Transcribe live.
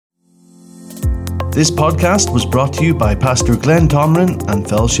This podcast was brought to you by Pastor Glenn Tomrin and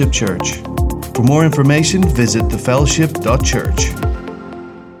Fellowship Church. For more information, visit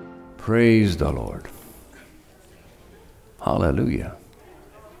thefellowship.church. Praise the Lord. Hallelujah.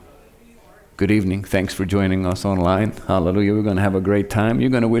 Good evening. Thanks for joining us online. Hallelujah. We're going to have a great time.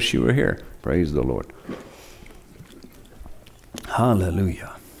 You're going to wish you were here. Praise the Lord.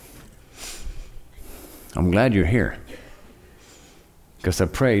 Hallelujah. I'm glad you're here, because I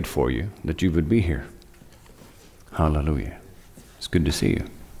prayed for you that you would be here. Hallelujah. It's good to see you.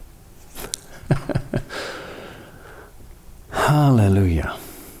 Hallelujah.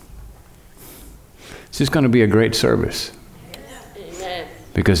 This is going to be a great service. Amen.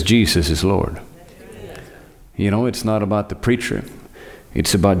 Because Jesus is Lord. Amen. You know, it's not about the preacher.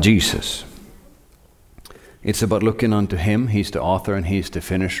 It's about Jesus. It's about looking unto Him. He's the author and He's the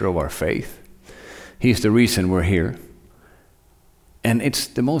finisher of our faith. He's the reason we're here. And it's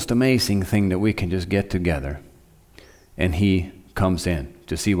the most amazing thing that we can just get together and He comes in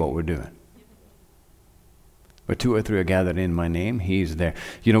to see what we're doing. Where two or three are gathered in my name, He's there.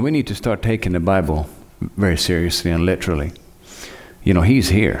 You know, we need to start taking the Bible very seriously and literally. You know, He's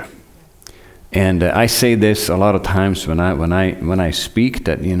here. And I say this a lot of times when I speak,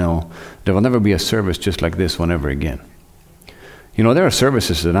 that, you know, there will never be a service just like this one ever again. You know, there are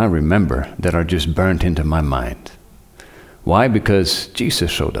services that I remember that are just burnt into my mind. Why? Because Jesus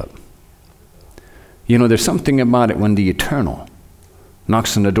showed up. You know, there's something about it when the eternal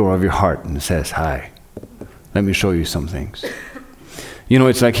knocks on the door of your heart and says, "Hi, let me show you some things." You know,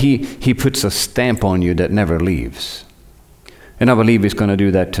 it's like he puts a stamp on you that never leaves. And I believe He's going to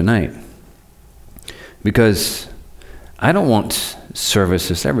do that tonight. Because I don't want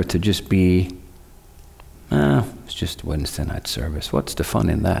services ever to just be, it's just Wednesday night service. What's the fun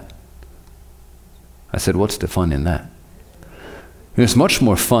in that? I said, what's the fun in that? It's much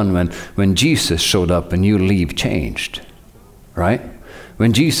more fun when Jesus showed up and you leave changed, right?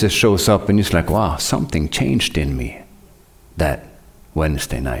 When Jesus shows up and you're like, wow, something changed in me that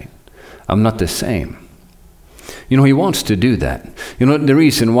Wednesday night. I'm not the same. You know, He wants to do that. You know, the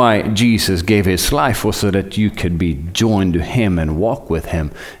reason why Jesus gave His life was so that you could be joined to Him and walk with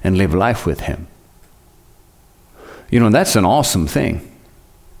Him and live life with Him. You know, that's an awesome thing.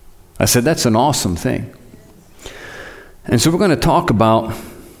 I said, that's an awesome thing. And so we're going to talk about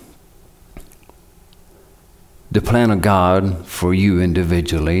the plan of God for you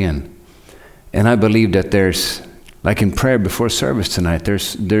individually. And I believe that there's, like in prayer before service tonight,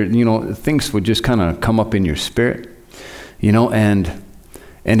 you know, things would just kind of come up in your spirit, you know, and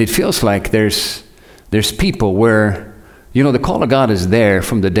it feels like there's people where, you know, the call of God is there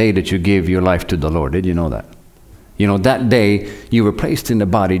from the day that you gave your life to the Lord. Did you know that? You know, that day you were placed in the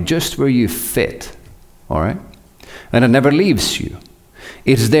body just where you fit, all right? And it never leaves you.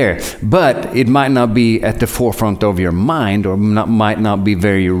 It's there, but it might not be at the forefront of your mind, or might not be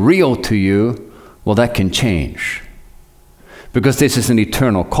very real to you. Well, that can change. Because this is an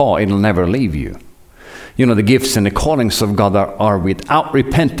eternal call. It'll never leave you. You know, the gifts and the callings of God are without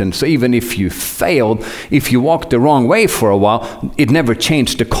repentance. So even if you failed, if you walked the wrong way for a while, it never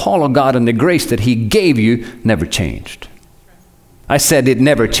changed. The call of God and the grace that He gave you never changed. I said it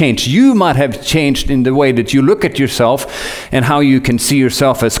never changed. You might have changed in the way that you look at yourself and how you can see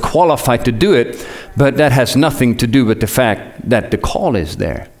yourself as qualified to do it, but that has nothing to do with the fact that the call is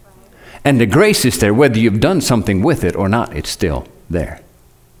there. And the grace is there. Whether you've done something with it or not, it's still there.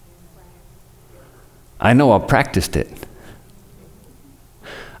 I know I've practiced it.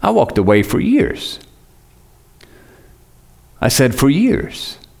 I walked away for years. I said for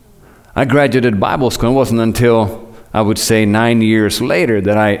years. I graduated Bible school. It wasn't until, I would say, 9 years later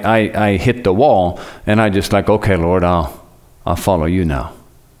that I hit the wall, and I just like, okay, Lord, I'll follow you now,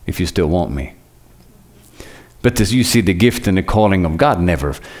 if you still want me. But as you see, the gift and the calling of God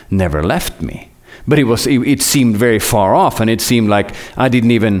never left me. But it seemed very far off, and it seemed like I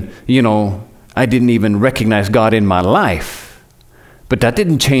didn't even recognize God in my life. But that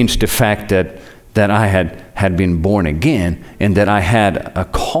didn't change the fact that I had been born again, and that I had a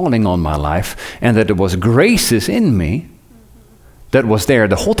calling on my life, and that there was graces in me that was there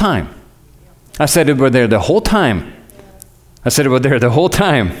the whole time. I said it were there the whole time. I said it were there the whole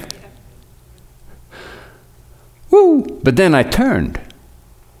time. Woo! But then I turned.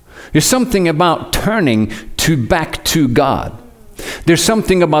 There's something about turning back to God. There's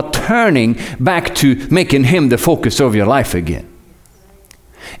something about turning back to making Him the focus of your life again.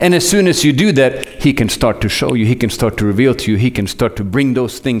 And as soon as you do that, He can start to show you, He can start to reveal to you, He can start to bring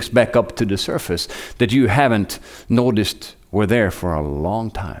those things back up to the surface that you haven't noticed were there for a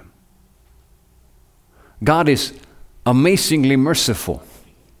long time. God is amazingly merciful.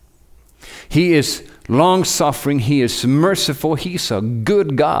 He is long-suffering. He is merciful. He's a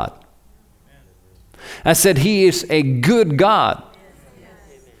good God. I said He is a good God.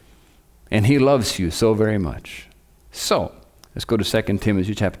 And He loves you so very much. So, let's go to 2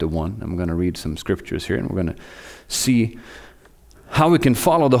 Timothy chapter 1. I'm going to read some scriptures here, and we're going to see how we can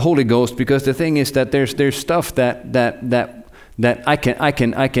follow the Holy Ghost, because the thing is that there's stuff that I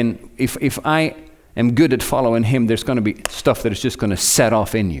can if I am good at following Him, there's going to be stuff that is just going to set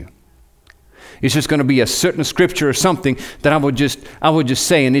off in you. It's just going to be a certain scripture or something that I would just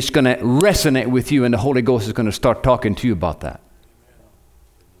say, and it's going to resonate with you, and the Holy Ghost is going to start talking to you about that.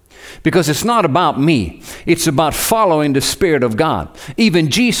 Because it's not about me. It's about following the Spirit of God.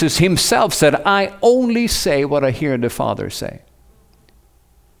 Even Jesus Himself said, I only say what I hear the Father say.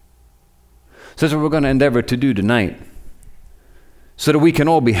 So that's what we're going to endeavor to do tonight, so that we can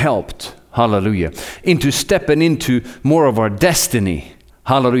all be helped, hallelujah, into stepping into more of our destiny,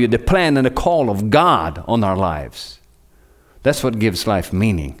 hallelujah, the plan and the call of God on our lives. That's what gives life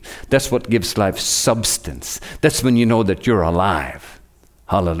meaning. That's what gives life substance. That's when you know that you're alive.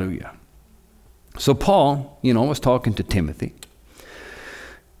 Hallelujah. So Paul, was talking to Timothy.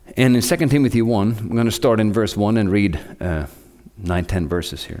 And in 2 Timothy 1, I'm going to start in verse 1 and read 9-10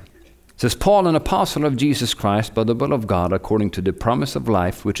 verses here. It says, Paul, an apostle of Jesus Christ, by the will of God, according to the promise of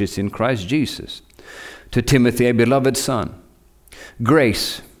life which is in Christ Jesus, to Timothy, a beloved son,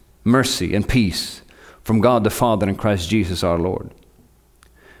 grace, mercy, and peace from God the Father and Christ Jesus our Lord.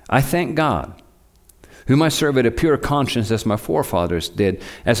 I thank God, whom I serve with a pure conscience as my forefathers did,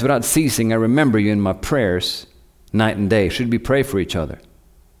 as without ceasing I remember you in my prayers night and day. Should we pray for each other?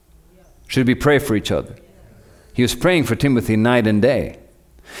 Should we pray for each other? He was praying for Timothy night and day,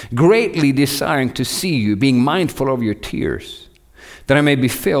 greatly desiring to see you, being mindful of your tears, that I may be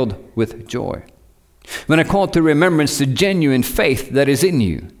filled with joy. When I call to remembrance the genuine faith that is in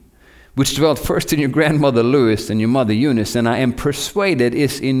you, which dwelt first in your grandmother Lois and your mother Eunice, and I am persuaded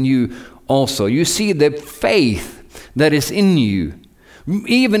is in you also. You see, the faith that is in you,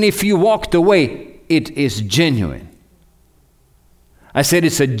 even if you walked away, it is genuine. I said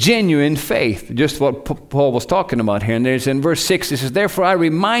it's a genuine faith, just what Paul was talking about here. And there's in verse 6, it says, therefore I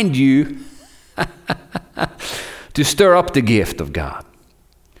remind you to stir up the gift of God,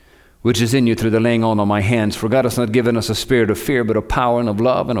 which is in you through the laying on of my hands. For God has not given us a spirit of fear, but of power and of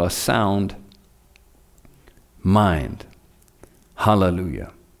love and of a sound mind.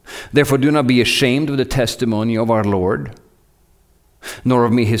 Hallelujah. Therefore do not be ashamed of the testimony of our Lord, nor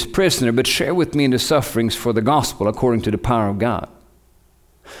of me his prisoner, but share with me in the sufferings for the gospel according to the power of God,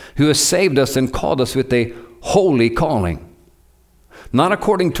 who has saved us and called us with a holy calling, not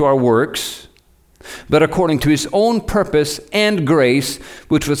according to our works, but according to his own purpose and grace,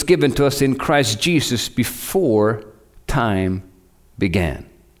 which was given to us in Christ Jesus before time began.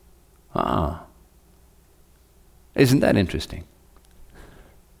 Isn't that interesting?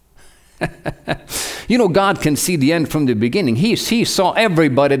 God can see the end from the beginning. He saw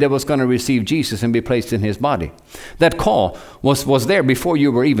everybody that was going to receive Jesus and be placed in his body. That call was there before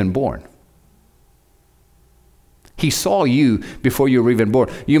you were even born. He saw you before you were even born.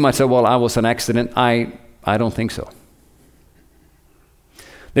 You might say, well, I was an accident. I don't think so.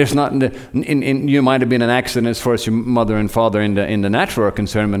 There's not, you might have been an accident as far as your mother and father in the natural are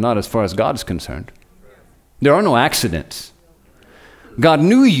concerned, but not as far as God is concerned. There are no accidents. God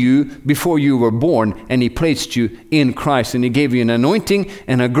knew you before you were born, and he placed you in Christ, and he gave you an anointing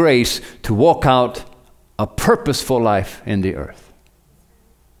and a grace to walk out a purposeful life in the earth.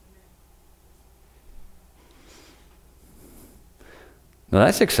 Now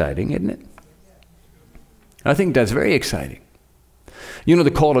that's exciting, isn't it? I think that's very exciting.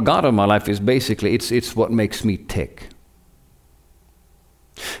 The call of God on my life is basically, it's what makes me tick.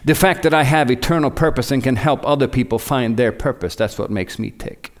 The fact that I have eternal purpose and can help other people find their purpose, that's what makes me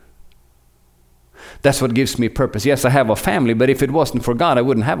tick. That's what gives me purpose. Yes, I have a family, but if it wasn't for God, I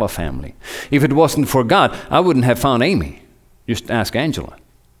wouldn't have a family. If it wasn't for God, I wouldn't have found Amy. Just ask Angela.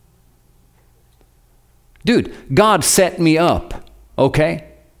 Dude, God set me up, okay?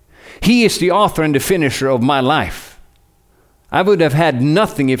 He is the author and the finisher of my life. I would have had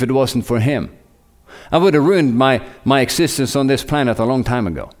nothing if it wasn't for him. I would have ruined my existence on this planet a long time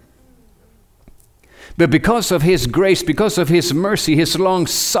ago. But because of his grace, because of his mercy, his long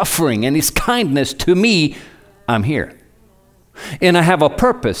suffering, and his kindness to me, I'm here. And I have a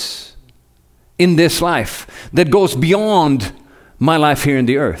purpose in this life that goes beyond my life here in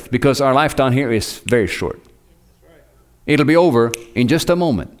the earth, because our life down here is very short. It'll be over in just a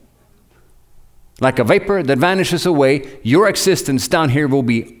moment. Like a vapor that vanishes away, your existence down here will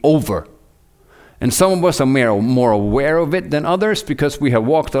be over. And some of us are more aware of it than others because we have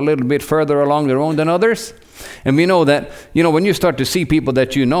walked a little bit further along the road than others. And we know that, when you start to see people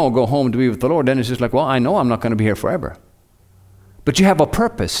that go home to be with the Lord, then it's just like, well, I know I'm not going to be here forever. But you have a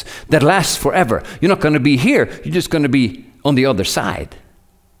purpose that lasts forever. You're not going to be here. You're just going to be on the other side.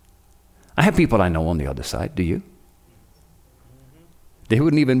 I have people I know on the other side. Do you? They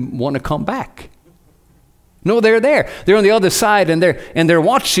wouldn't even want to come back. No, they're there. They're on the other side, and they're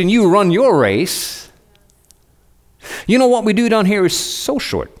watching you run your race. You know what we do down here is so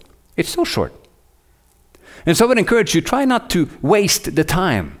short. It's so short. And so I would encourage you, try not to waste the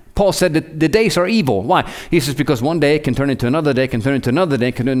time. Paul said that the days are evil. Why? He says because one day can turn into another day, can turn into another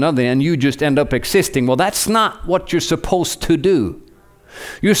day, can turn into another day, and you just end up existing. Well, that's not what you're supposed to do.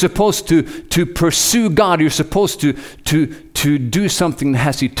 You're supposed to pursue God. You're supposed to do something that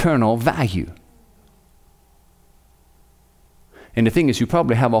has eternal value. And the thing is, you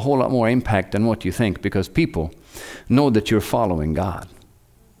probably have a whole lot more impact than what you think because people know that you're following God.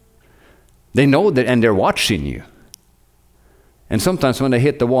 They know that, and they're watching you. And sometimes when they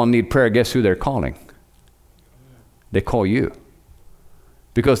hit the wall and need prayer, guess who they're calling? They call you.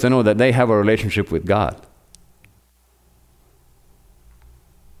 Because they know that they have a relationship with God.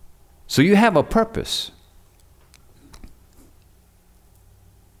 So you have a purpose.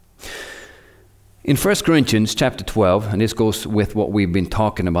 In 1 Corinthians chapter 12, and this goes with what we've been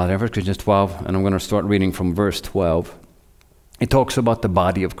talking about in 1 Corinthians 12, and I'm going to start reading from verse 12. It talks about the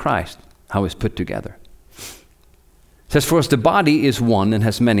body of Christ, how it's put together. It says, for us the body is one and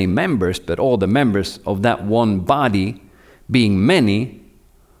has many members, but all the members of that one body, being many,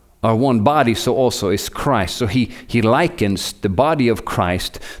 are one body, so also is Christ. So he likens the body of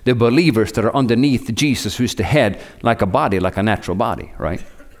Christ, the believers that are underneath Jesus, who's the head, like a body, like a natural body, right?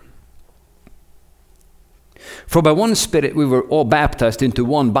 For by one Spirit we were all baptized into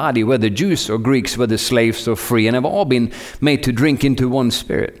one body, whether Jews or Greeks, whether slaves or free, and have all been made to drink into one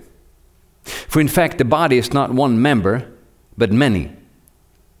Spirit. For in fact the body is not one member, but many.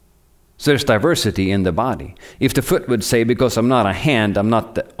 So there's diversity in the body. If the foot would say, because I'm not a hand, I'm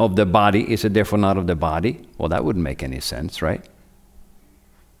not of the body, is it therefore not of the body? Well, that wouldn't make any sense, right?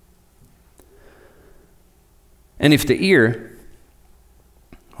 And if the ear...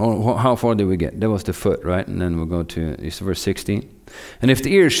 How far did we get? That was the foot, right? And then we'll go to verse 16. And if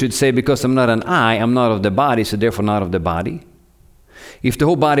the ear should say, because I'm not an eye, I'm not of the body, so therefore not of the body. If the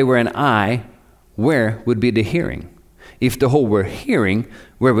whole body were an eye, where would be the hearing? If the whole were hearing,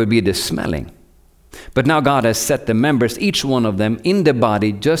 where would be the smelling? But now God has set the members, each one of them, in the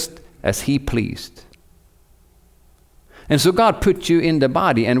body just as He pleased. And so God put you in the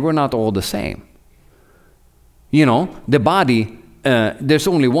body, and we're not all the same. The body... there's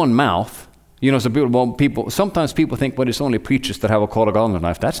only one mouth. So sometimes people think, well, it's only preachers that have a call of God in their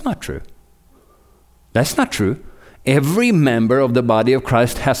life. That's not true. That's not true. Every member of the body of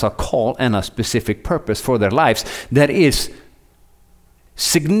Christ has a call and a specific purpose for their lives that is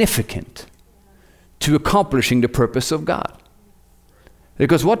significant to accomplishing the purpose of God.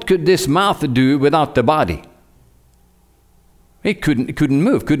 Because what could this mouth do without the body? It couldn't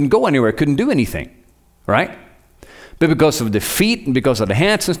move, couldn't go anywhere, couldn't do anything, right? But because of the feet and because of the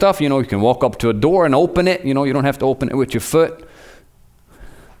hands and stuff, you can walk up to a door and open it. You don't have to open it with your foot.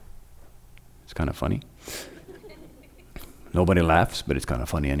 It's kind of funny. Nobody laughs, but it's kind of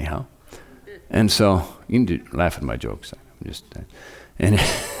funny anyhow. And so, you can laugh at my jokes.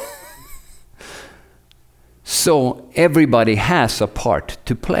 So everybody has a part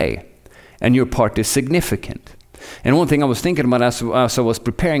to play, and your part is significant. And one thing I was thinking about as I was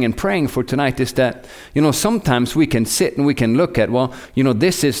preparing and praying for tonight is that, sometimes we can sit and we can look at,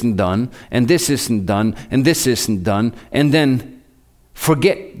 this isn't done, and this isn't done, and this isn't done, and then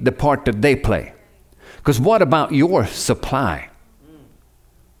forget the part that they play. Because what about your supply?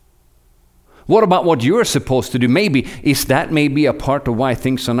 What about what you're supposed to do? Is that a part of why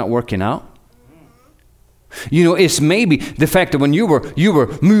things are not working out? It's maybe the fact that when you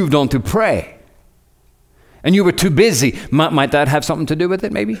were moved on to pray, and you were too busy. Might that have something to do with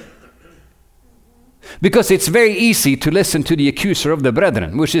it, maybe? Because it's very easy to listen to the accuser of the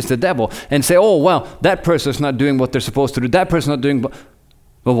brethren, which is the devil, and say, oh, well, that person's not doing what they're supposed to do. That person's not doing...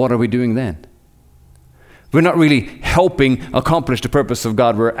 Well, what are we doing then? We're not really helping accomplish the purpose of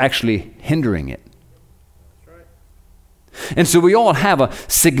God. We're actually hindering it. That's right. And so we all have a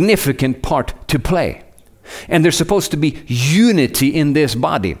significant part to play. And there's supposed to be unity in this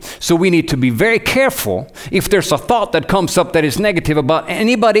body. So we need to be very careful if there's a thought that comes up that is negative about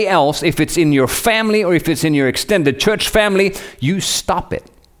anybody else, if it's in your family or if it's in your extended church family, you stop it.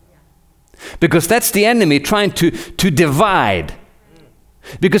 Because that's the enemy trying to divide.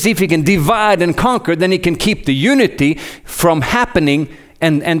 Because if he can divide and conquer, then he can keep the unity from happening.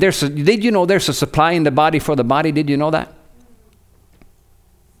 And did you know there's a supply in the body for the body? Did you know that?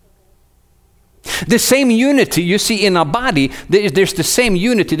 The same unity you see in our body, there's the same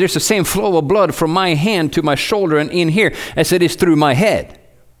unity, there's the same flow of blood from my hand to my shoulder and in here as it is through my head.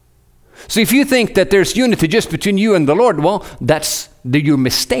 So if you think that there's unity just between you and the Lord, well, you're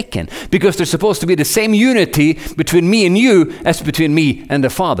mistaken. Because there's supposed to be the same unity between me and you as between me and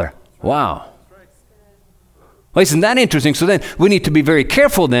the Father. Wow. Well, isn't that interesting? So then we need to be very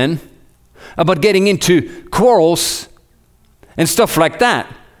careful then about getting into quarrels and stuff like that.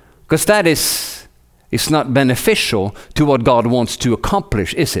 Because that is not beneficial to what God wants to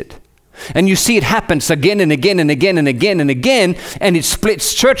accomplish, is it? And you see it happens again and again and again and again and again, and it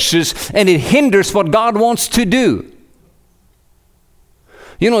splits churches and it hinders what God wants to do.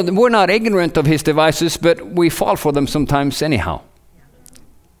 You know, we're not ignorant of his devices, but we fall for them sometimes anyhow.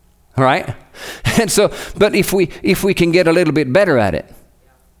 All right? And so, but if we can get a little bit better at it,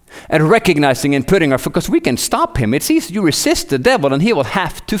 at recognizing and putting because we can stop him. It's easy. You resist the devil and he will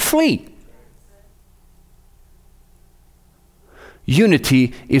have to flee.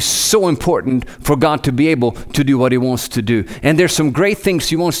 Unity is so important for God to be able to do what he wants to do. And there's some great things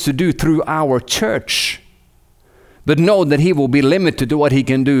he wants to do through our church. But know that he will be limited to what he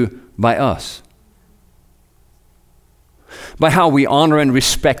can do by us. By how we honor and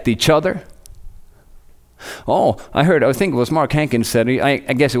respect each other. Oh, I think it was Mark Hankins said, I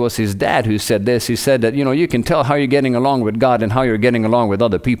guess it was his dad who said this. He said that, you can tell how you're getting along with God and how you're getting along with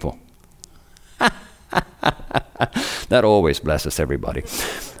other people. That always blesses everybody.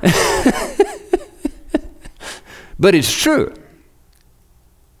 But it's true.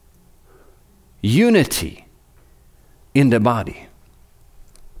 Unity in the body.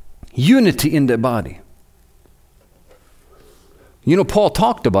 Unity in the body. Paul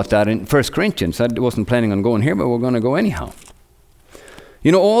talked about that in 1 Corinthians. I wasn't planning on going here, but we're going to go anyhow.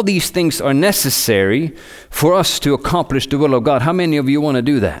 All these things are necessary for us to accomplish the will of God. How many of you want to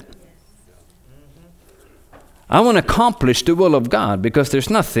do that? I want to accomplish the will of God because there's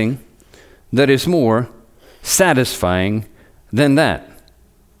nothing that is more satisfying than that.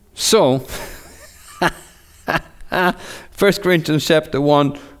 So, 1 Corinthians chapter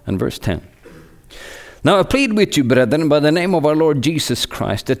 1 and verse 10. Now I plead with you, brethren, by the name of our Lord Jesus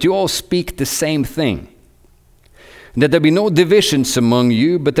Christ, that you all speak the same thing, that there be no divisions among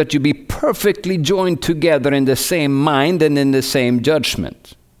you, but that you be perfectly joined together in the same mind and in the same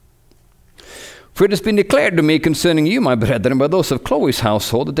judgment. For it has been declared to me concerning you, my brethren, by those of Chloe's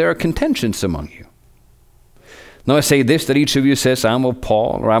household, that there are contentions among you. Now I say this, that each of you says, I am of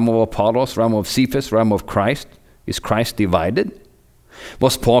Paul, or I am of Apollos, or I am of Cephas, or I am of Christ. Is Christ divided?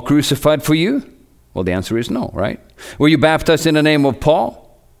 Was Paul crucified for you? Well, the answer is no, right? Were you baptized in the name of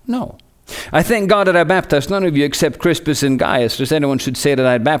Paul? No. I thank God that I baptized none of you except Crispus and Gaius, lest anyone should say that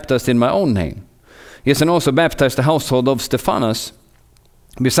I had baptized in my own name. Yes, and also baptized the household of Stephanas.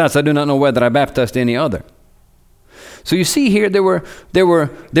 Besides, I do not know whether I baptized any other. So you see here, there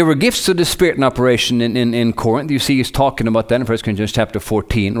were gifts of the Spirit in operation in Corinth. You see he's talking about that in 1 Corinthians chapter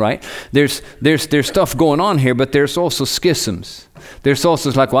 14, right? There's stuff going on here, but there's also schisms. There's also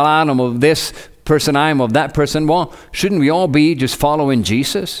like, well, I am of this person, I am of that person. Well, shouldn't we all be just following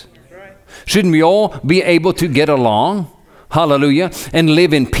Jesus? Right. Shouldn't we all be able to get along? Hallelujah. And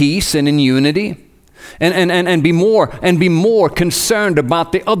live in peace and in unity? And be more concerned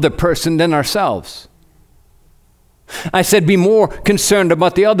about the other person than ourselves. I said be more concerned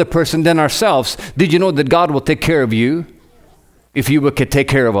about the other person than ourselves. Did you know that God will take care of you if you could take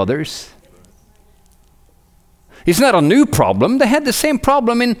care of others? It's not a new problem. They had the same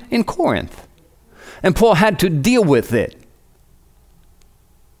problem in Corinth. And Paul had to deal with it.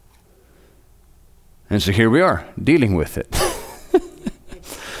 And so here we are, dealing with it.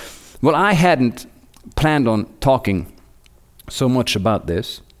 Well, I hadn't planned on talking so much about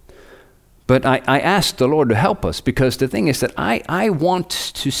this. But I asked the Lord to help us because the thing is that I want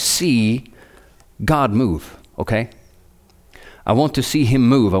to see God move, okay? I want to see him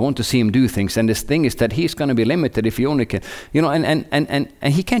move. I want to see him do things. And this thing is that he's going to be limited if he only can, and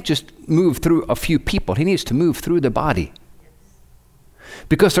he can't just move through a few people. He needs to move through the body.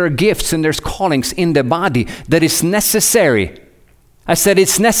 Because there are gifts and there's callings in the body that is necessary. I said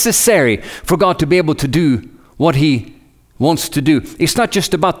it's necessary for God to be able to do what he wants to do. It's not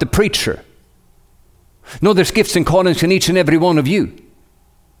just about the preacher. No, there's gifts and callings in each and every one of you.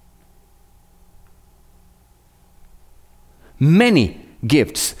 Many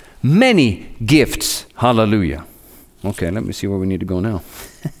gifts. Hallelujah. Okay, let me see where we need to go now.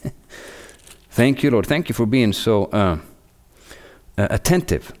 Thank you, Lord. Thank you for being so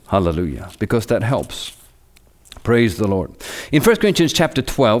attentive. Hallelujah. Because that helps. Praise the Lord. In 1 Corinthians chapter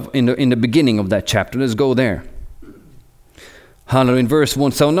 12, in the beginning of that chapter, let's go there. Hallelujah. In verse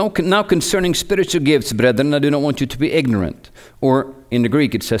 1, so now concerning spiritual gifts, brethren, I do not want you to be ignorant. Or in the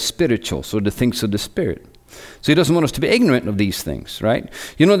Greek it says spiritual, so the things of the Spirit. So he doesn't want us to be ignorant of these things, right?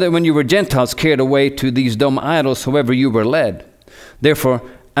 You know that when you were Gentiles carried away to these dumb idols, however you were led. Therefore,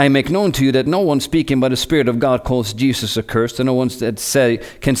 I make known to you that no one speaking by the Spirit of God calls Jesus accursed, and no one can say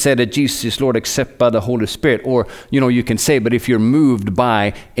that Jesus is Lord except by the Holy Spirit. Or, you can say, but if you're moved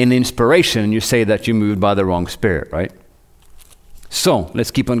by an inspiration, you say that you're moved by the wrong spirit, right? So,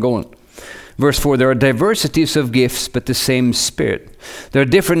 let's keep on going. Verse 4, there are diversities of gifts, but the same Spirit. There are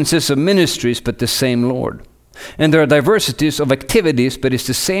differences of ministries, but the same Lord. And there are diversities of activities, but it's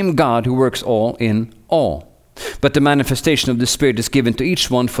the same God who works all in all. But the manifestation of the Spirit is given to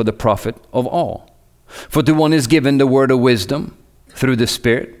each one for the profit of all. For to one is given the word of wisdom through the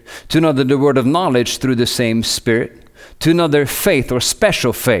Spirit, to another the word of knowledge through the same Spirit, to another faith or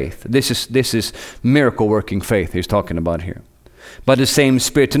special faith. This is miracle working faith he's talking about here. By the same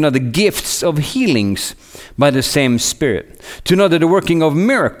Spirit, to another gifts of healings by the same Spirit, to another the working of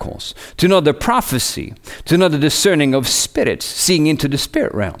miracles, to another prophecy, to another discerning of spirits, seeing into the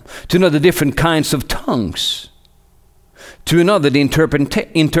spirit realm, to another different kinds of tongues, to another the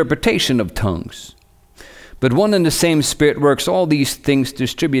interpretation of tongues. But one and the same Spirit works all these things,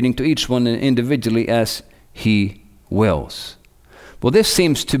 distributing to each one individually as he wills. Well, this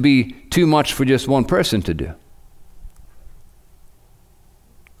seems to be too much for just one person to do.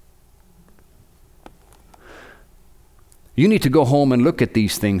 You need to go home and look at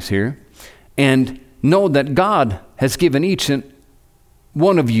these things here and know that God has given each and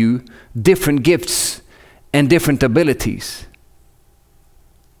one of you different gifts and different abilities.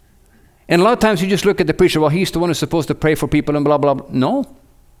 And a lot of times you just look at the preacher, well, he's the one who's supposed to pray for people and blah, blah, blah. No,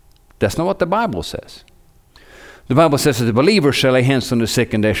 that's not what the Bible says. The Bible says that the believer shall lay hands on the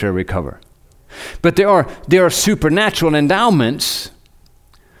sick and they shall recover. But there are supernatural endowments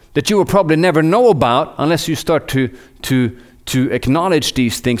that you will probably never know about unless you start to acknowledge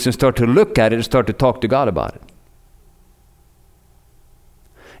these things and start to look at it and start to talk to God about it.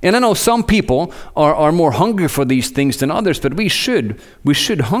 And I know some people are more hungry for these things than others, but we should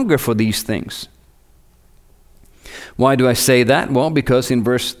hunger for these things. Why do I say that? Well, because in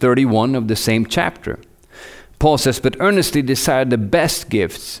verse 31 of the same chapter, Paul says, but earnestly desire the best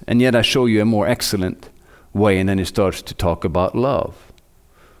gifts, and yet I show you a more excellent way. And then he starts to talk about love.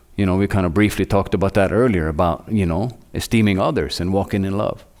 We kind of briefly talked about that earlier, about, esteeming others and walking in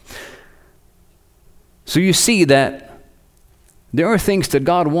love. So you see that there are things that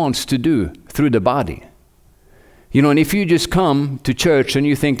God wants to do through the body. And if you just come to church and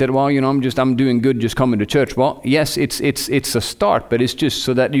you think that, well, I'm doing good just coming to church. Well, yes, it's a start, but it's just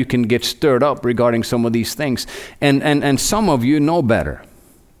so that you can get stirred up regarding some of these things. And some of you know better.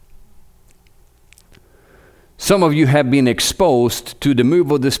 Some of you have been exposed to the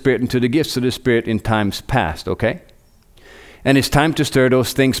move of the Spirit and to the gifts of the Spirit in times past, okay? And it's time to stir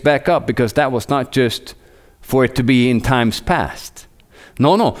those things back up, because that was not just for it to be in times past.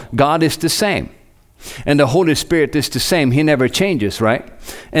 No, God is the same. And the Holy Spirit is the same. He never changes, right?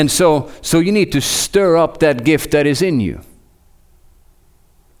 And so you need to stir up that gift that is in you.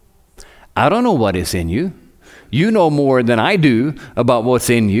 I don't know what is in you. You know more than I do about what's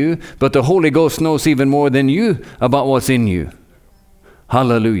in you, but the Holy Ghost knows even more than you about what's in you.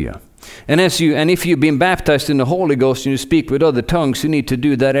 Hallelujah. And if you've been baptized in the Holy Ghost and you speak with other tongues, you need to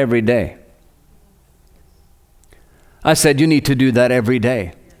do that every day. I said you need to do that every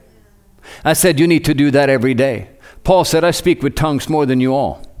day. I said you need to do that every day. Paul said, I speak with tongues more than you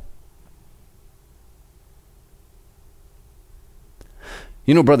all.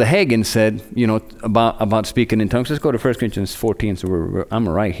 Brother Hagin said, about speaking in tongues. Let's go to 1 Corinthians 14. So I'm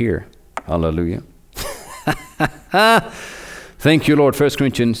right here. Hallelujah. Thank you, Lord. 1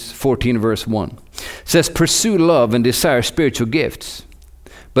 Corinthians 14, verse 1. It says, pursue love and desire spiritual gifts,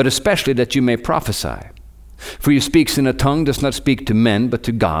 but especially that you may prophesy. For he speaks in a tongue, does not speak to men, but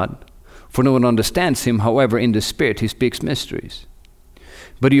to God. For no one understands him. However, in the Spirit he speaks mysteries.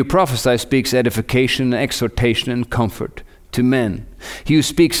 But he who prophesies speaks edification, exhortation, and comfort to men. He who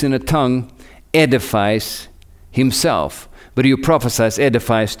speaks in a tongue edifies himself, but he who prophesies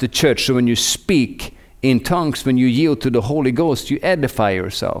edifies the church. So when you speak in tongues, when you yield to the Holy Ghost, you edify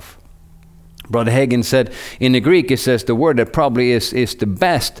yourself. Brother Hagin said, in the Greek, it says the word that probably is the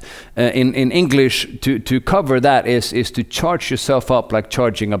best in English to cover that is to charge yourself up like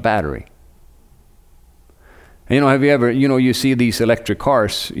charging a battery. And, have you ever, you see these electric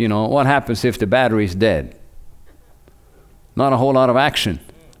cars, what happens if the battery is dead? Not a whole lot of action.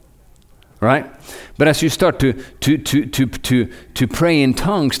 Right? But as you start to pray in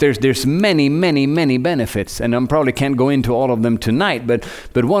tongues, there's many benefits. And I probably can't go into all of them tonight, but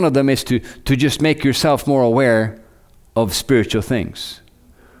one of them is to just make yourself more aware of spiritual things.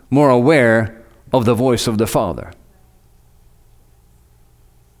 More aware of the voice of the Father.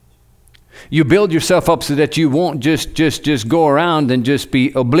 You build yourself up so that you won't just go around and just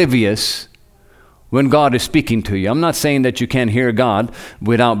be oblivious when God is speaking to you. I'm not saying that you can't hear God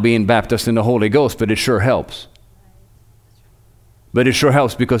without being baptized in the Holy Ghost, but it sure helps. But it sure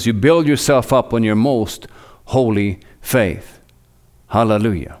helps because you build yourself up on your most holy faith.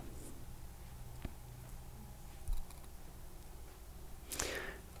 Hallelujah.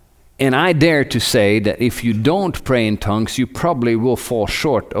 And I dare to say that if you don't pray in tongues, you probably will fall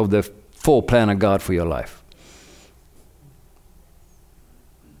short of the full plan of God for your life.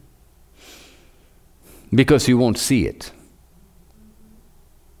 Because you won't see it.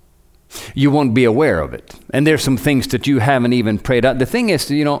 You won't be aware of it. And there's some things that you haven't even prayed out. The thing is,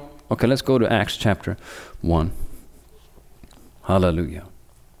 okay, let's go to Acts chapter 1. Hallelujah.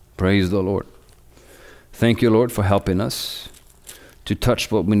 Praise the Lord. Thank you, Lord, for helping us to touch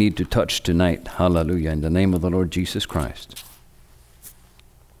what we need to touch tonight. Hallelujah. In the name of the Lord Jesus Christ.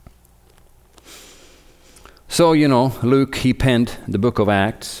 So, Luke, he penned the book of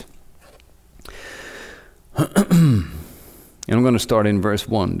Acts. And I'm going to start in verse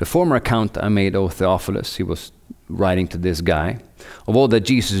 1. The former account I made, O Theophilus, he was writing to this guy, of all that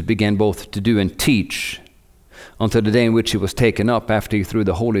Jesus began both to do and teach until the day in which he was taken up, after he through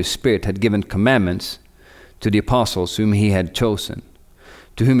the Holy Spirit had given commandments to the apostles whom he had chosen,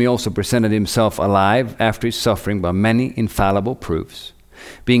 to whom he also presented himself alive after his suffering by many infallible proofs,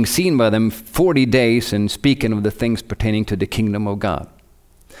 being seen by them 40 days and speaking of the things pertaining to the kingdom of God.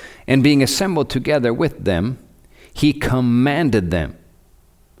 And being assembled together with them, he commanded them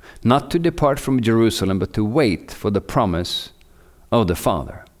not to depart from Jerusalem, but to wait for the promise of the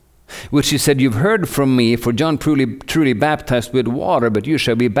Father, which he said, you've heard from me, for John truly baptized with water, but you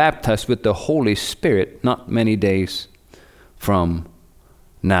shall be baptized with the Holy Spirit not many days from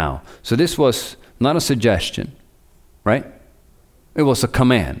now. So this was not a suggestion, right? It was a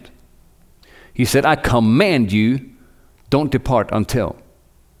command. He said, I command you, don't depart until.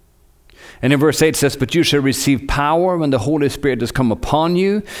 And in verse 8 it says, but you shall receive power when the Holy Spirit has come upon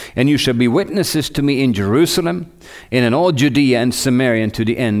you, and you shall be witnesses to me in Jerusalem, and in all Judea and Samaria, and to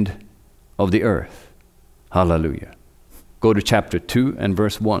the end of the earth. Hallelujah. Go to chapter 2 and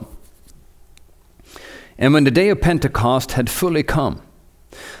verse 1. And when the day of Pentecost had fully come,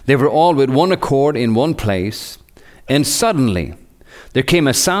 they were all with one accord in one place, and suddenly there came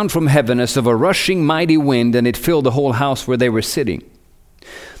a sound from heaven as of a rushing mighty wind, and it filled the whole house where they were sitting.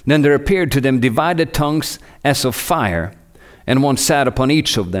 Then there appeared to them divided tongues as of fire, and one sat upon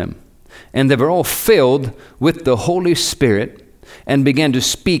each of them. And they were all filled with the Holy Spirit, and began to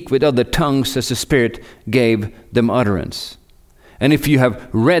speak with other tongues as the Spirit gave them utterance. And if you have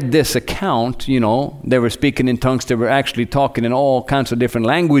read this account, they were speaking in tongues. They were actually talking in all kinds of different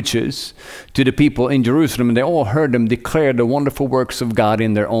languages to the people in Jerusalem, and they all heard them declare the wonderful works of God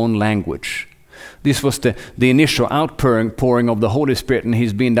in their own language. This was the initial outpouring of the Holy Spirit, and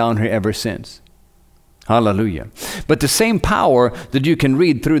he's been down here ever since. Hallelujah. But the same power that you can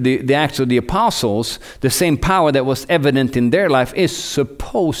read through the Acts of the Apostles, the same power that was evident in their life is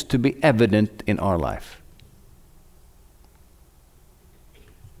supposed to be evident in our life.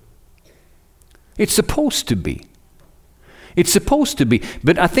 It's supposed to be. It's supposed to be.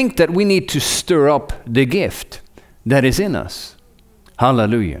 But I think that we need to stir up the gift that is in us.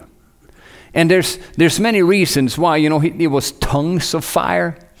 Hallelujah. And there's many reasons why, it was tongues of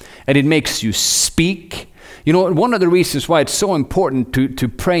fire, and it makes you speak. One of the reasons why it's so important to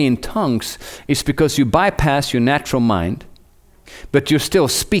pray in tongues is because you bypass your natural mind, but you're still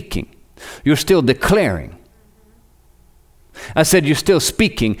speaking. You're still declaring. I said you're still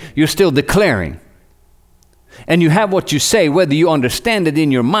speaking, you're still declaring. And you have what you say, whether you understand it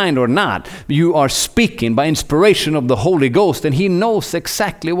in your mind or not. You are speaking by inspiration of the Holy Ghost, and he knows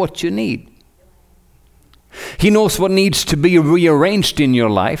exactly what you need. He knows what needs to be rearranged in your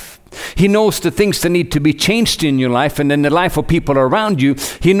life. He knows the things that need to be changed in your life and in the life of people around you.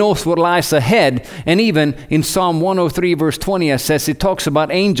 He knows what lies ahead. And even in Psalm 103 verse 20, it says, it talks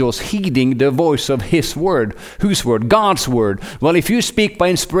about angels heeding the voice of his word. Whose word? God's word. Well, if you speak by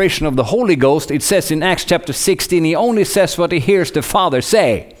inspiration of the Holy Ghost, it says in Acts chapter 16, he only says what he hears the Father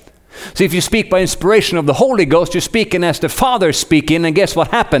say. So if you speak by inspiration of the Holy Ghost, you're speaking as the Father is speaking, and guess what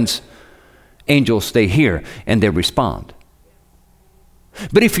happens? Angels, they hear and they respond.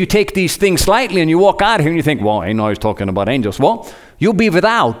 But if you take these things lightly and you walk out here and you think, well, I know he's talking about angels. Well, you'll be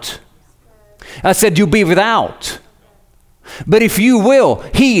without. I said you'll be without. But if you will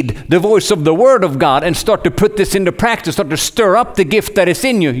heed the voice of the Word of God and start to put this into practice, start to stir up the gift that is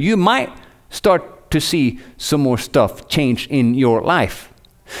in you, you might start to see some more stuff change in your life.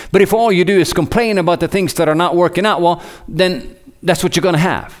 But if all you do is complain about the things that are not working out, well, then that's what you're going to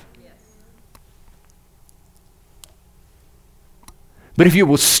have. But if you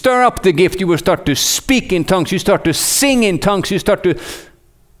will stir up the gift, you will start to speak in tongues, you start to sing in tongues, you start to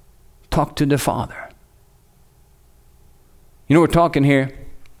talk to the Father. You know, we're talking here,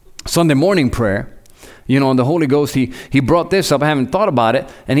 Sunday morning prayer. You know, and the Holy Ghost, he brought this up. I haven't thought about it.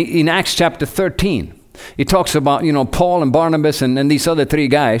 And in Acts chapter 13, it talks about, you know, Paul and Barnabas and these other three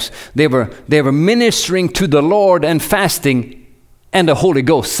guys. They were ministering to the Lord and fasting, and the Holy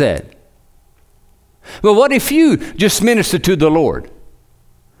Ghost said. Well, what if you just minister to the Lord?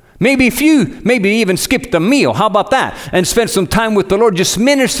 Maybe if you even skipped a meal, how about that? And spend some time with the Lord, just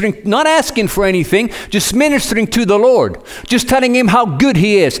ministering, not asking for anything, just ministering to the Lord. Just telling Him how good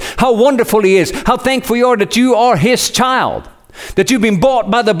He is, how wonderful He is, how thankful you are that you are His child, that you've been bought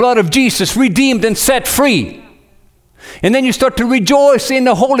by the blood of Jesus, redeemed and set free. And then you start to rejoice in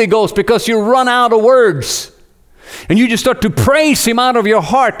the Holy Ghost because you run out of words. And you just start to praise Him out of your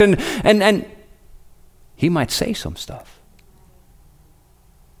heart, and He might say some stuff.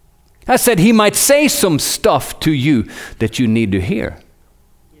 I said He might say some stuff to you that you need to hear.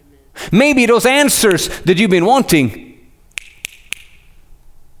 Maybe those answers that you've been wanting.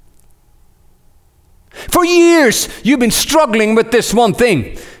 For years, you've been struggling with this one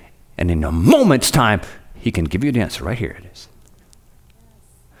thing. And in a moment's time, He can give you the answer. Right here it is.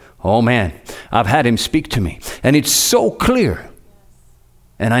 Oh man, I've had Him speak to me. And it's so clear.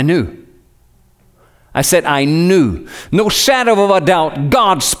 And I knew. I said, I knew. No shadow of a doubt,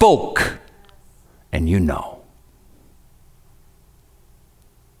 God spoke. And you know.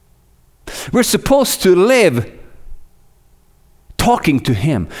 We're supposed to live talking to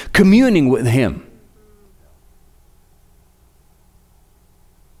Him, communing with Him.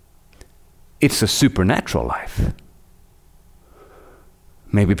 It's a supernatural life.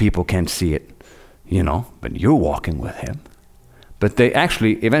 Maybe people can't see it, you know, but you're walking with Him. But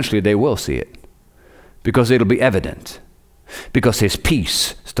eventually they will see it. Because it'll be evident. Because His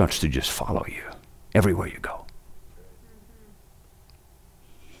peace starts to just follow you everywhere you go.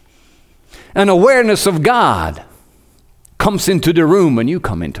 An awareness of God comes into the room when you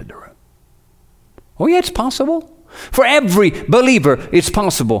come into the room. Oh yeah, it's possible. For every believer, it's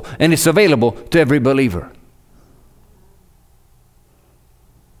possible. And it's available to every believer.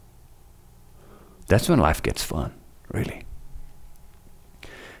 That's when life gets fun, really.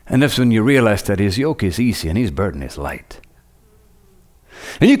 And that's when you realize that His yoke is easy and His burden is light.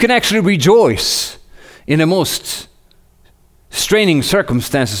 And you can actually rejoice in the most straining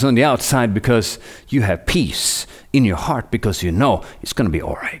circumstances on the outside because you have peace in your heart because you know it's going to be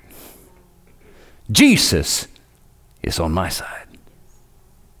all right. Jesus is on my side.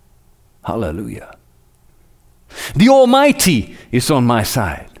 Hallelujah. The Almighty is on my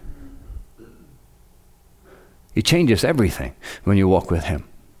side. It changes everything when you walk with Him.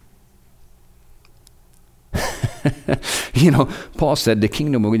 You know, Paul said the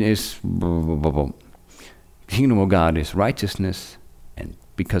kingdom of God is righteousness, and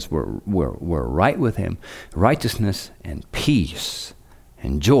because we're right with Him, righteousness and peace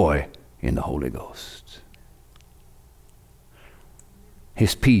and joy in the Holy Ghost.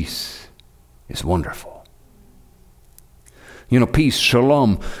 His peace is wonderful. You know, peace,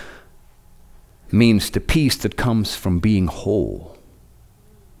 shalom, means the peace that comes from being whole.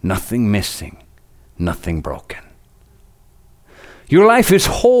 Nothing missing, nothing broken. Your life is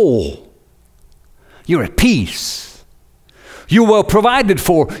whole. You're at peace. You're well provided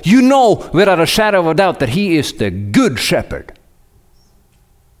for. You know without a shadow of a doubt that He is the good shepherd.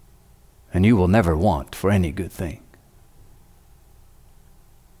 And you will never want for any good thing.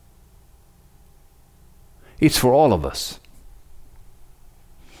 It's for all of us.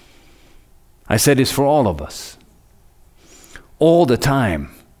 I said it's for all of us. All the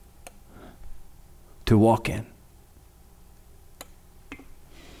time to walk in.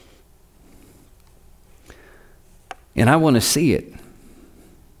 And I want to see it.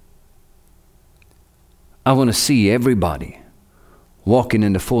 I want to see everybody walking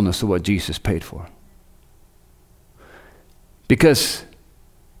in the fullness of what Jesus paid for. Because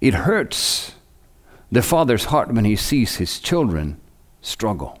it hurts the Father's heart when He sees His children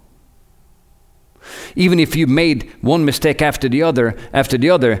struggle. Even if you made one mistake after the other,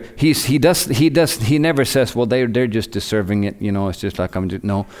 he never says, well, they're just deserving it. It's just like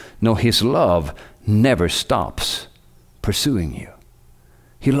no, his love never stops pursuing you.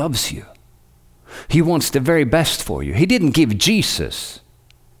 He loves you. He wants the very best for you. He didn't give Jesus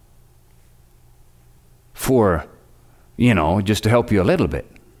for, just to help you a little bit.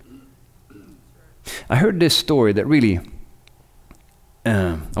 I heard this story that really,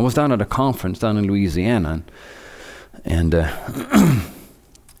 I was down at a conference down in Louisiana, and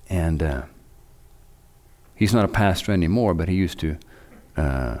he's not a pastor anymore, but he used to,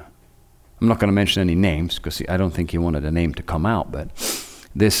 I'm not going to mention any names because I don't think he wanted a name to come out, but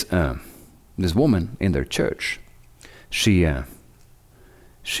this woman in their church, her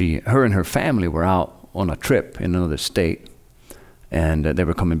and her family were out on a trip in another state, and they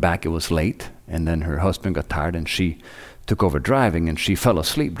were coming back. It was late, and then her husband got tired, and she took over driving, and she fell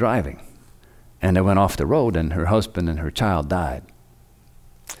asleep driving, and they went off the road, and her husband and her child died.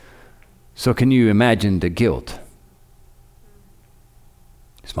 So can you imagine the guilt?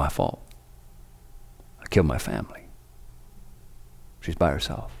 It's my fault. I killed my family. She's by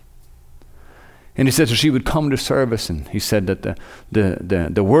herself. And he said, so she would come to service, and he said that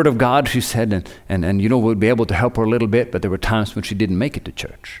the word of God, she said, and would be able to help her a little bit, but there were times when she didn't make it to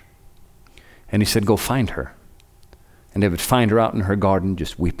church. And he said, go find her. And they would find her out in her garden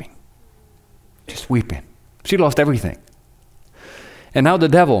just weeping. Just weeping. She lost everything. And now the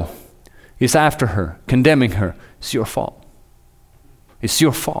devil is after her, condemning her. It's your fault. It's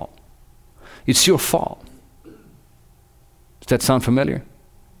your fault. It's your fault. Does that sound familiar?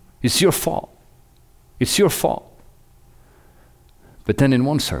 It's your fault. It's your fault. But then in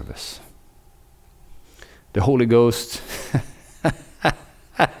one service, the Holy Ghost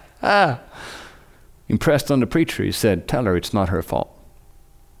impressed on the preacher. He said, tell her it's not her fault.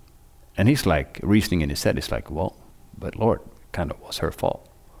 And he's like reasoning in his head. It's like, well, but Lord, it kind of was her fault.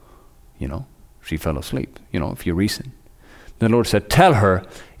 She fell asleep, if you reason. The Lord said, tell her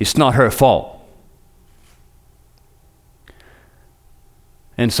it's not her fault.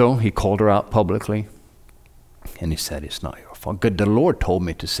 And so he called her out publicly, and he said, it's not your fault. Good, the Lord told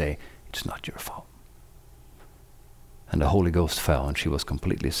me to say, it's not your fault. And the Holy Ghost fell, and she was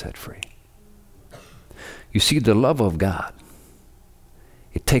completely set free. You see, the love of God,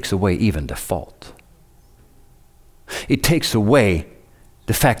 it takes away even the fault. It takes away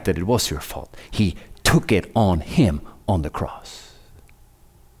the fact that it was your fault. He took it on him on the cross.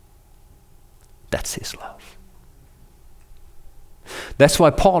 That's his love. That's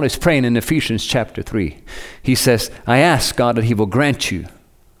why Paul is praying in Ephesians chapter 3. He says, I ask God that he will grant you,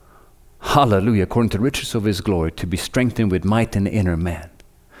 hallelujah, according to the riches of his glory, to be strengthened with might in the inner man,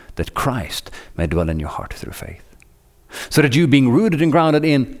 that Christ may dwell in your heart through faith. So that you, being rooted and grounded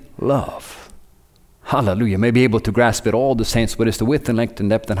in love, hallelujah, may be able to grasp it all the saints, what is the width and length and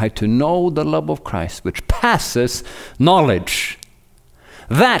depth and height, to know the love of Christ, which passes knowledge,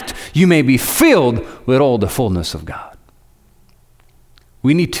 that you may be filled with all the fullness of God.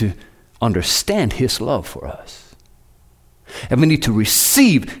 We need to understand his love for us. And we need to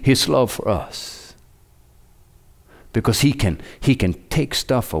receive his love for us. Because he can take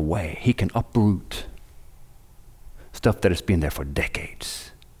stuff away. He can uproot stuff that has been there for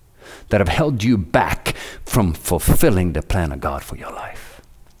decades, that have held you back from fulfilling the plan of God for your life.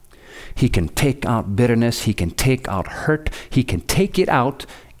 He can take out bitterness. He can take out hurt. He can take it out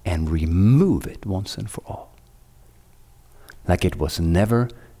and remove it once and for all, like it was never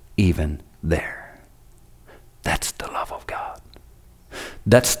even there. That's the love of God.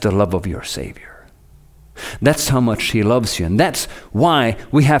 That's the love of your Savior. That's how much he loves you. And that's why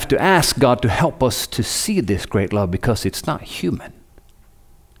we have to ask God to help us to see this great love, because it's not human.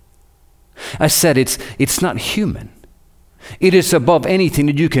 I said it's not human. It is above anything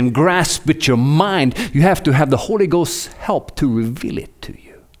that you can grasp with your mind. You have to have the Holy Ghost's help to reveal it to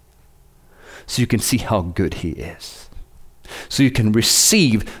you, so you can see how good he is. So you can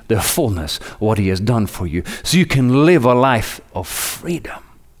receive the fullness of what he has done for you. So you can live a life of freedom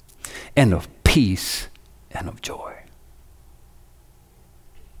and of peace and of joy.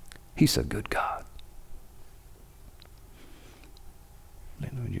 He's a good God.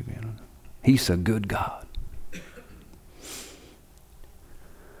 He's a good God.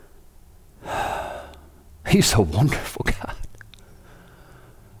 He's a wonderful God.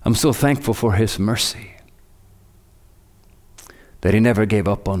 I'm so thankful for his mercy, that he never gave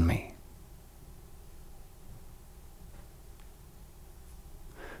up on me.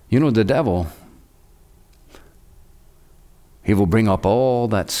 The devil, he will bring up all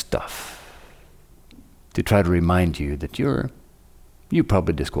that stuff to try to remind you that you're You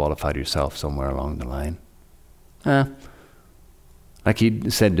probably disqualified yourself somewhere along the line. Like he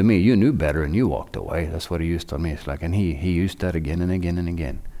said to me, you knew better and you walked away. That's what he used on me. It's like, and he used that again and again and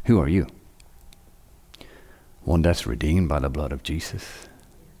again. Who are you? One that's redeemed by the blood of Jesus.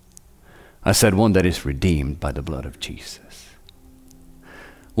 I said one that is redeemed by the blood of Jesus.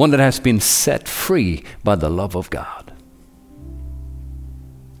 One that has been set free by the love of God.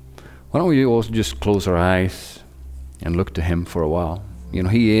 Why don't we all just close our eyes and look to him for a while? You know,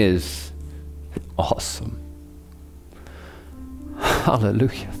 he is awesome.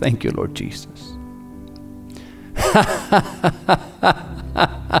 Hallelujah. Thank you, Lord Jesus.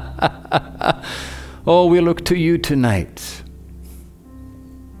 Oh, we look to you tonight.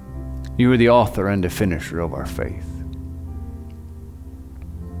 You are the author and the finisher of our faith.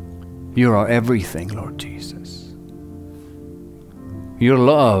 You are everything, Lord Jesus. Your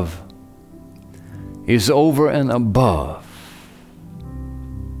love is over and above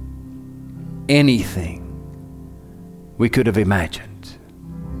anything we could have imagined.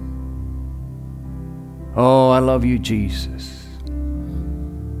 Oh, I love you, Jesus.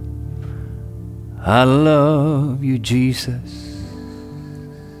 I love you, Jesus.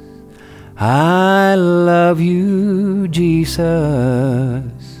 I love you, Jesus.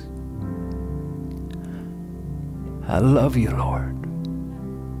 I love you, Lord.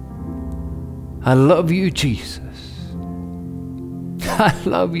 I love you, Jesus. I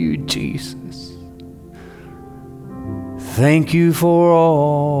love you, Jesus. Thank you for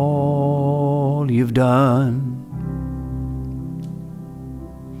all you've done.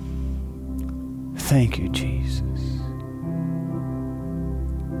 Thank you, Jesus.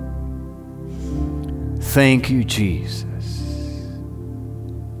 Thank you, Jesus.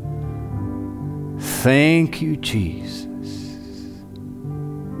 Thank you, Jesus.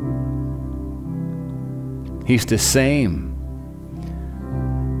 He's the same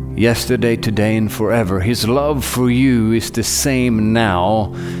yesterday, today, and forever. His love for you is the same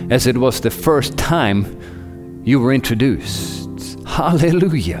now as it was the first time you were introduced.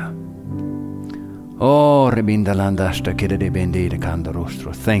 Hallelujah. Oh, thank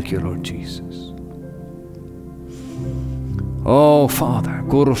you, Lord Jesus. Oh, Father.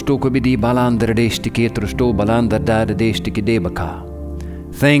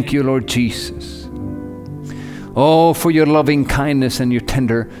 Thank you, Lord Jesus. Oh, for your loving kindness and your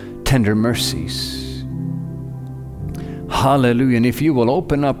tender mercies. Hallelujah. And if you will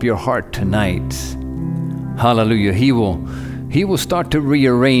open up your heart tonight, hallelujah, He will start to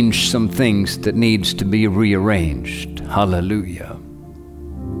rearrange some things that needs to be rearranged. Hallelujah.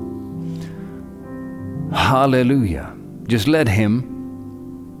 Hallelujah. Just let Him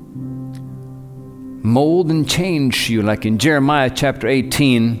mold and change you. Like in Jeremiah chapter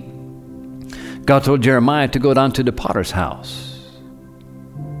 18, God told Jeremiah to go down to the potter's house.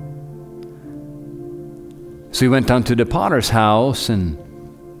 So he went down to the potter's house and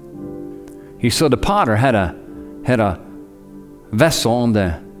he saw the potter had a vessel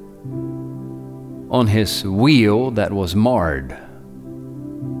on his wheel that was marred.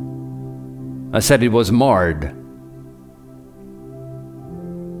 I said it was marred.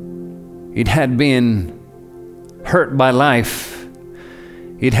 It had been hurt by life.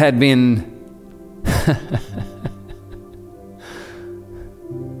 It had been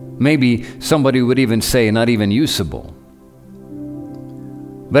maybe somebody would even say not even usable.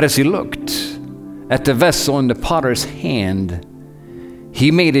 But as he looked at the vessel in the potter's hand,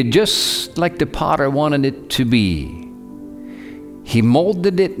 he made it just like the potter wanted it to be. He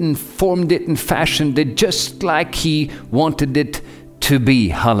molded it and formed it and fashioned it just like he wanted it to be.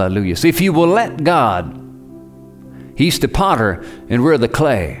 Hallelujah. So if you will let God, He's the potter and we're the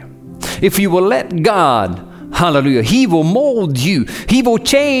clay. If you will let God, hallelujah, He will mold you. He will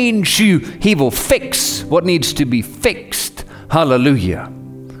change you. He will fix what needs to be fixed. Hallelujah.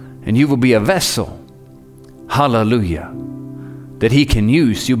 And you will be a vessel. Hallelujah. That He can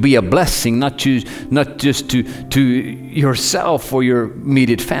use. You'll be a blessing, not just to yourself or your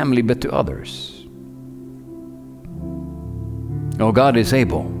immediate family, but to others. Oh, God is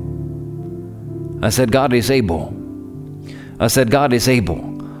able. I said, God is able. I said, God is able.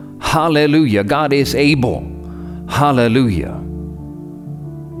 Hallelujah. God is able. Hallelujah.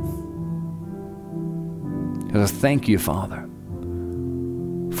 Thank you, Father,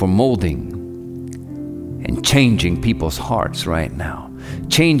 for molding and changing people's hearts right now.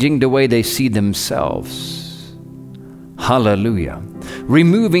 Changing the way they see themselves. Hallelujah.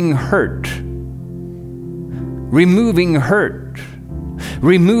 Removing hurt. Removing hurt.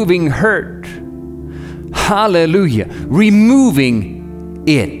 Removing hurt. Hallelujah. Removing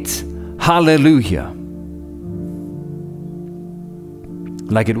it. Hallelujah.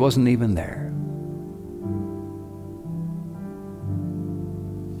 like it wasn't even there.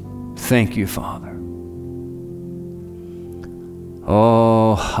 Thank you, Father.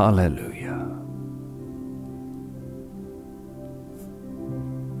 Oh, hallelujah.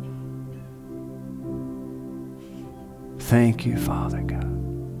 Thank you, Father God.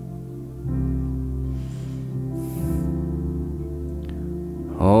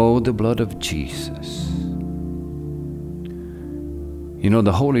 Oh, the blood of Jesus. You know,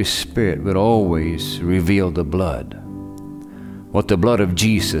 the Holy Spirit would always reveal the blood. What the blood of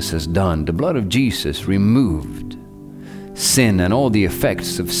Jesus has done. The blood of Jesus removed sin and all the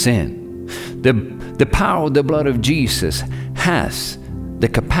effects of sin. The power of the blood of Jesus has the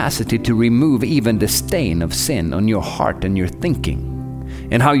capacity to remove even the stain of sin on your heart and your thinking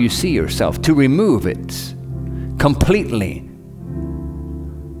and how you see yourself, to remove it completely.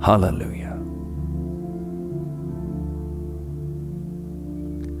 Hallelujah.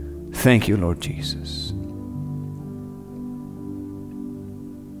 Thank you, Lord Jesus.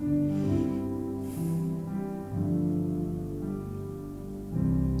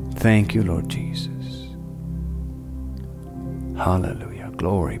 Thank you, Lord Jesus. Hallelujah.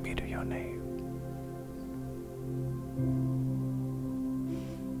 Glory be to your name.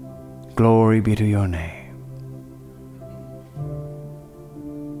 Glory be to your name.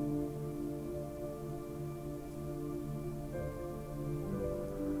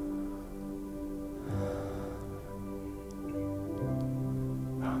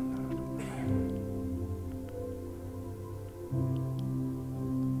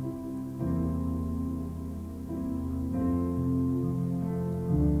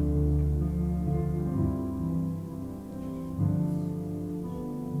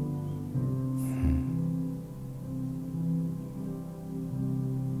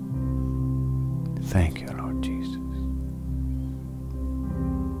 Thank you, Lord Jesus.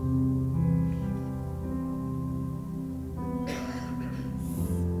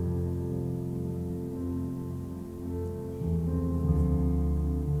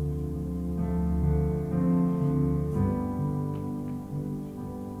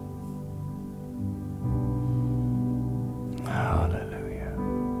 Hallelujah.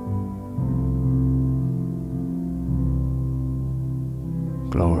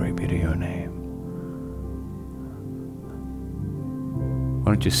 Glory be to your name.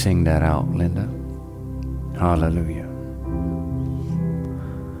 Why don't you sing that out, Linda? Hallelujah.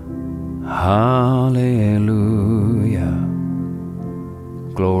 Hallelujah.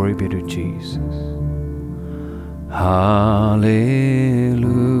 Glory be to Jesus. Hallelujah.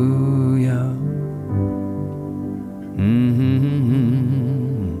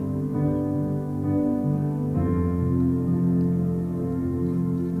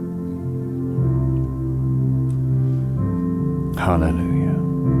 Hallelujah.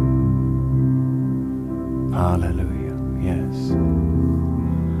 Hallelujah. Yes.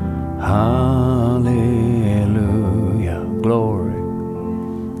 Hallelujah. Glory.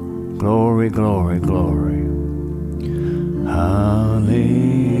 Glory, glory, glory. Hallelujah.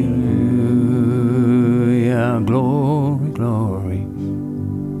 Glory, glory.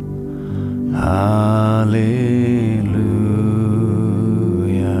 Hallelujah.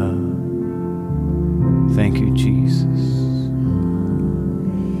 Thank you, Jesus.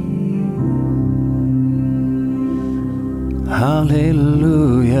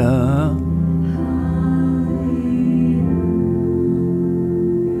 Hallelujah.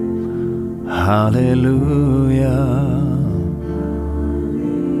 Hallelujah.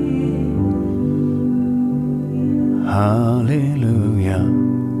 Hallelujah.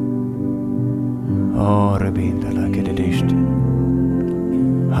 Oh, Rabinda Lakedishti.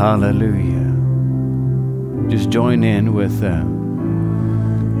 Hallelujah. Just join in with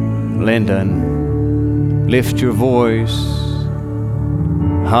Linda and lift your voice.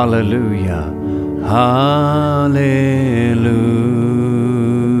 Hallelujah. Hallelujah.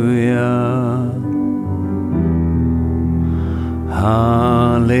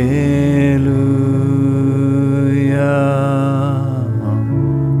 Hallelujah.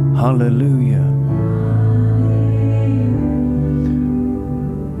 Hallelujah.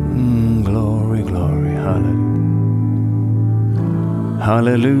 Glory, glory. Hallelujah.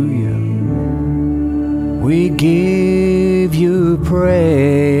 Hallelujah. We give you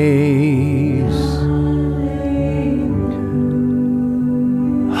praise.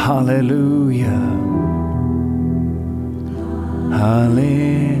 Hallelujah.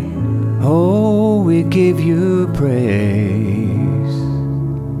 Hallelujah. Oh, we give you praise.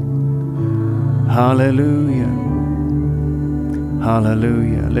 Hallelujah.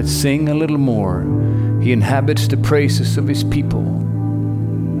 Hallelujah. Let's sing a little more. He inhabits the praises of his people.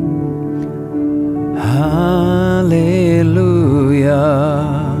 Hallelujah.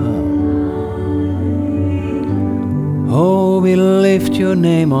 Oh, we lift your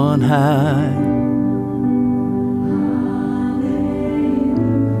name on high.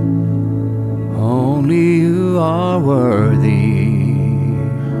 Only you are worthy.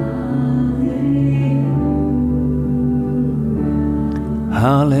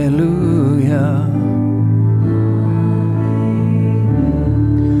 Hallelujah.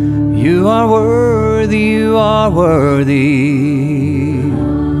 You are worthy, you are worthy.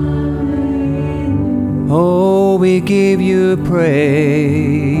 Oh, we give you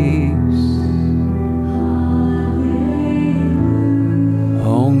praise.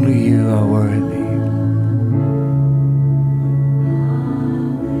 Only you are worthy.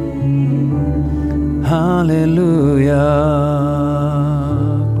 Hallelujah.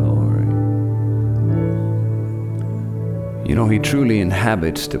 Glory. You know, He truly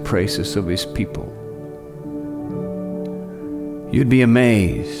inhabits the praises of His people. You'd be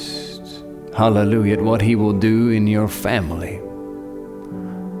amazed, hallelujah, at what He will do in your family.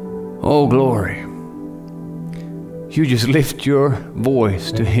 Oh, glory. You just lift your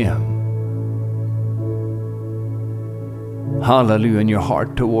voice to Him. Hallelujah, and your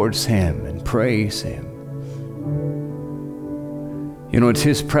heart towards Him, and praise Him. You know, it's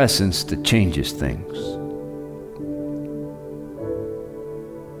His presence that changes things.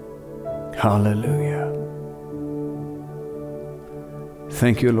 Hallelujah.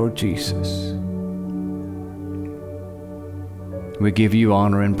 Thank you, Lord Jesus. We give you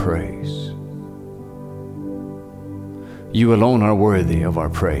honor and praise. You alone are worthy of our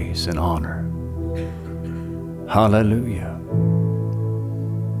praise and honor. Hallelujah.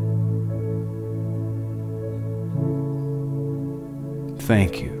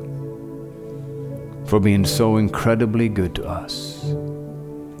 Thank you for being so incredibly good to us.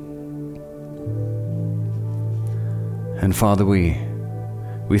 And Father, we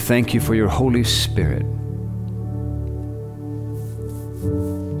thank you for your Holy Spirit,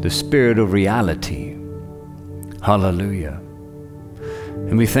 the Spirit of reality. Hallelujah.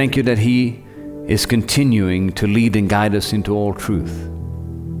 And we thank you that He is continuing to lead and guide us into all truth,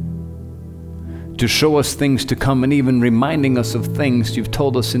 to show us things to come, and even reminding us of things you've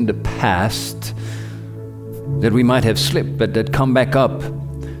told us in the past that we might have slipped, but that come back up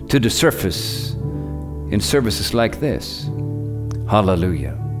to the surface in services like this.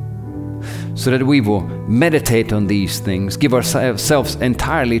 Hallelujah. So that we will meditate on these things, give ourselves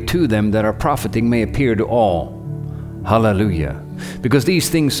entirely to them, that our profiting may appear to all. Hallelujah. Because these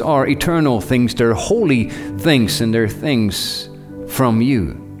things are eternal things, they're holy things, and they're things from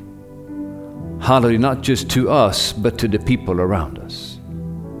you. Hallelujah, not just to us, but to the people around us.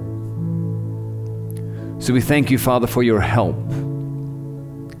 So we thank you, Father, for your help.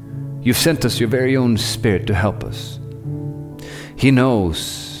 You've sent us your very own Spirit to help us. He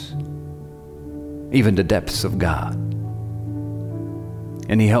knows even the depths of God.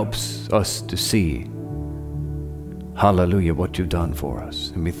 And He helps us to see, hallelujah, what you've done for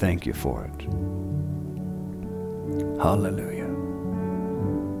us. And we thank you for it. Hallelujah.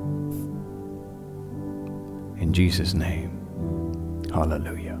 In Jesus' name,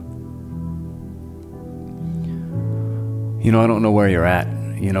 hallelujah. You know, I don't know where you're at.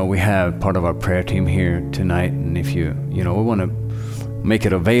 You know, we have part of our prayer team here tonight, and if we want to make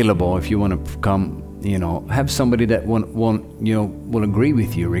it available, if you want to come, have somebody that will agree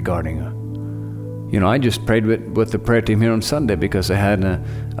with you regarding I just prayed with the prayer team here on Sunday because I had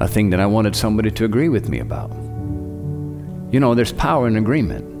a thing that I wanted somebody to agree with me about. There's power in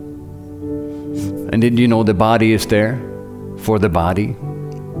agreement. And did you know the body is there for the body?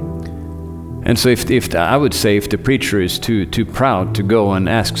 And so if I would say if the preacher is too proud to go and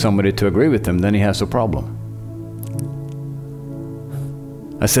ask somebody to agree with him, then he has a problem.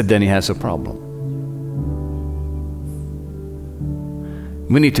 I said then he has a problem.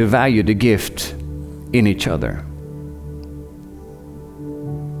 We need to value the gift in each other.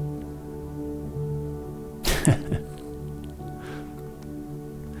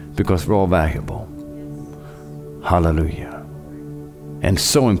 Because we're all valuable. Hallelujah. And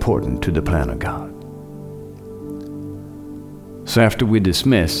so important to the plan of God. So after we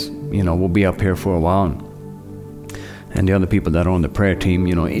dismiss, we'll be up here for a while, and the other people that are on the prayer team,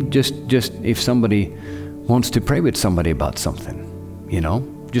 just if somebody wants to pray with somebody about something,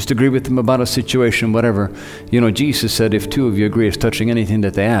 just agree with them about a situation, whatever. Jesus said, if two of you agree as touching anything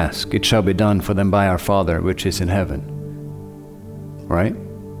that they ask, it shall be done for them by our Father which is in heaven. Right?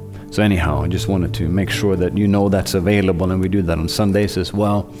 So anyhow, I just wanted to make sure that that's available, and we do that on Sundays as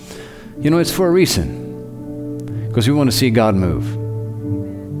well. It's for a reason. Because we want to see God move.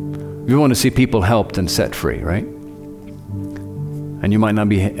 We want to see people helped and set free, right? And you might not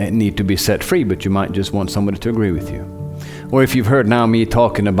need to be set free, but you might just want somebody to agree with you. Or if you've heard now me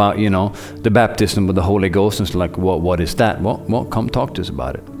talking about, the baptism of the Holy Ghost, and it's like, what is that? Well, come talk to us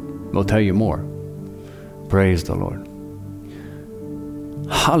about it. We'll tell you more. Praise the Lord.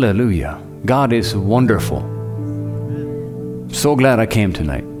 Hallelujah. God is wonderful. So glad I came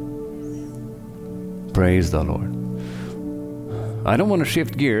tonight. Praise the Lord. I don't want to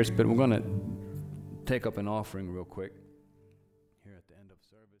shift gears, but we're going to take up an offering real quick.